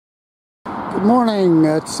Good morning,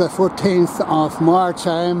 it's the 14th of March.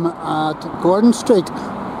 I'm at Gordon Street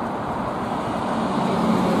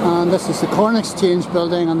and this is the Corn Exchange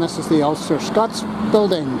building and this is the Ulster Scots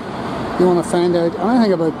building. If you want to find out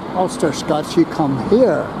anything about Ulster Scots, you come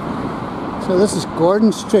here. So this is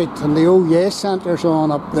Gordon Street and the Aaaaah Centre's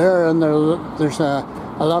on up there, and there's a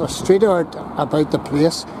lot of street art about the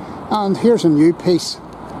place. And here's a new piece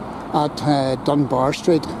at Dunbar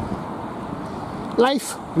Street.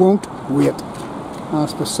 Life won't wait.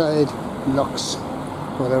 That's beside Lux,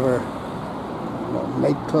 whatever,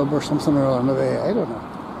 nightclub or something or other, maybe, I don't know.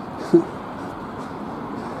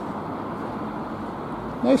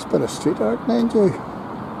 Nice bit of street art, mind you.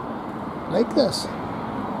 Like this.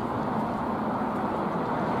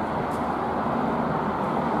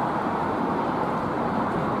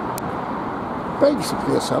 Brightens the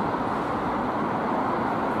place up.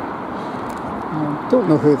 I don't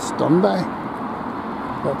know who it's done by,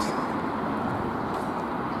 but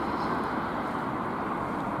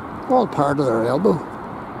all part of their elbow.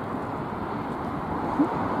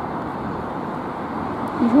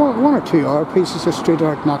 There's one or two other pieces of street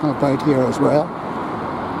art knocking about here as well.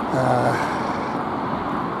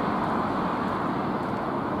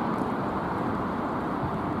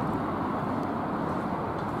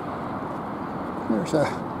 There's a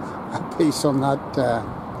piece on that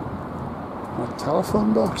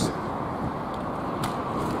telephone box.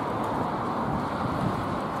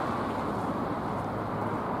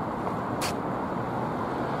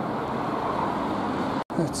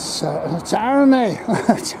 It's irony.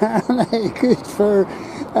 It's irony. Good for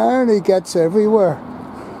irony gets everywhere.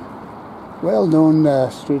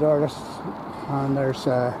 Well-known street artists, and there's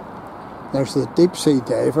the deep sea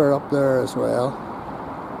diver up there as well.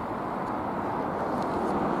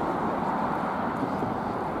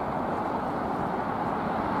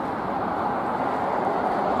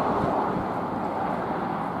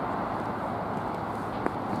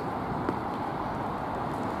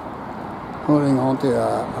 Holding on to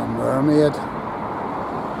a mermaid,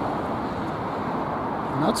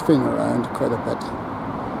 and that's been around quite a bit,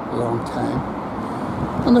 a long time.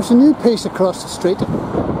 And there's a new piece across the street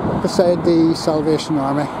beside the Salvation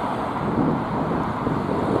Army,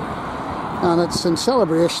 and it's in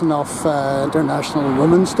celebration of International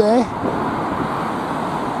Women's Day.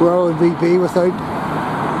 Where would we be without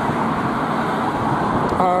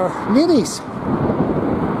our ladies?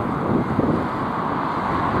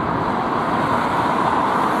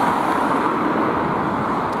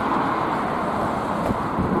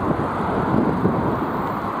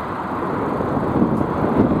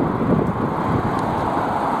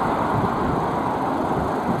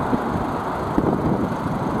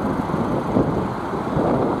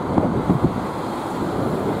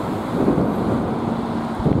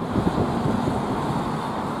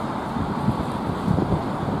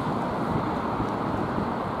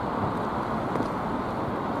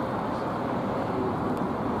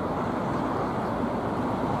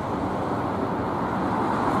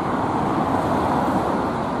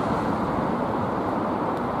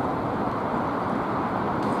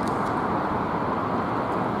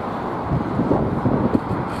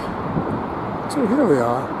 So here we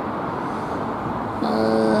are,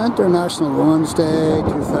 International Women's Day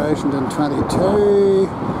 2022,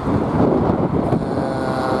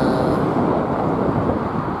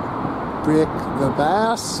 Break the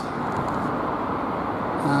Bass,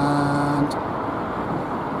 and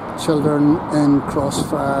children in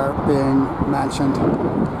Crossfire being mentioned.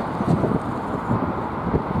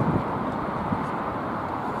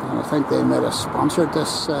 And I think they might have sponsored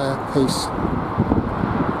this piece.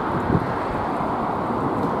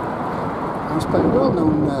 It's by a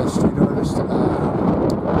well-known street artist, and I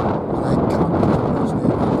can't remember his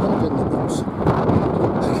name. I'll put it in the notes.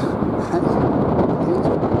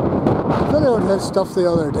 I put out his stuff the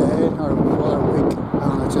other day, or the other week,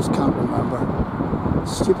 and I just can't remember.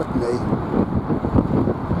 Stupid me.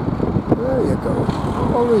 There you go.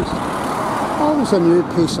 Always a new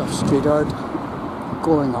piece of street art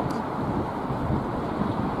going up.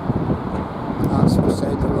 That's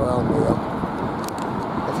beside the Royal Mail.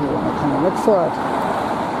 If you want to come and look for it.